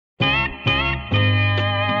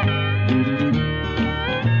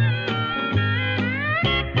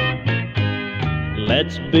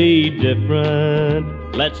Let's be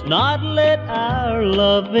different. Let's not let our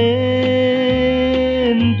love end.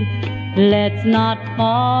 Let's not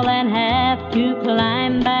fall and have to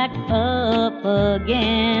climb back up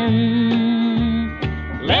again.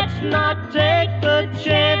 Let's not take the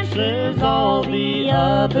chances all the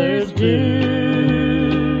others do.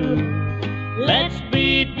 Let's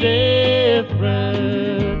be different.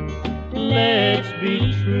 Let's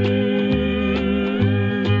be true.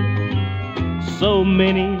 So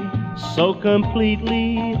many, so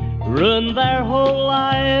completely ruin their whole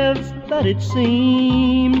lives that it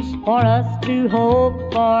seems for us to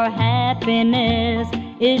hope for happiness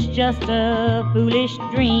is just a foolish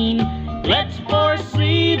dream. Let's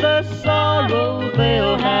foresee the sorrow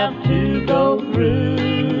they'll have to go through.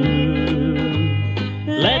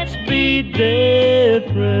 Let's be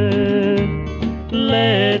different.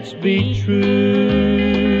 Let's be true.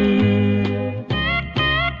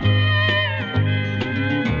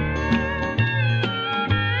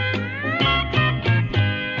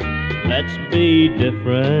 Let's be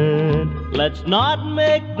different. Let's not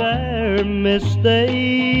make their mistakes.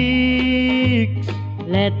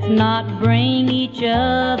 Let's not bring each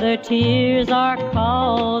other tears or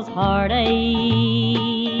cause heartaches.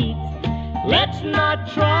 Let's not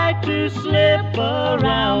try to slip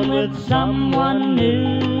around with someone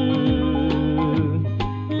new.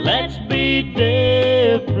 Let's be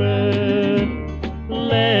different.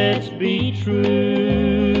 Let's be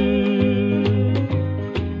true.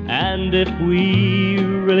 And if we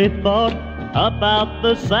really thought about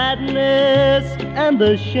the sadness and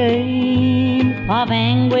the shame of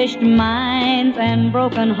anguished minds and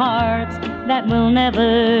broken hearts that will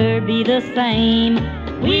never be the same,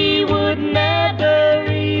 we would never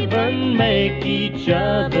even make each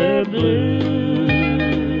other blue.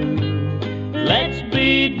 Let's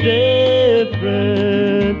be different.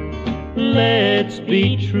 Let's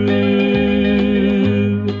be true.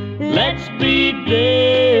 Let's be different.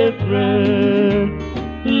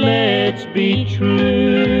 Let's be true.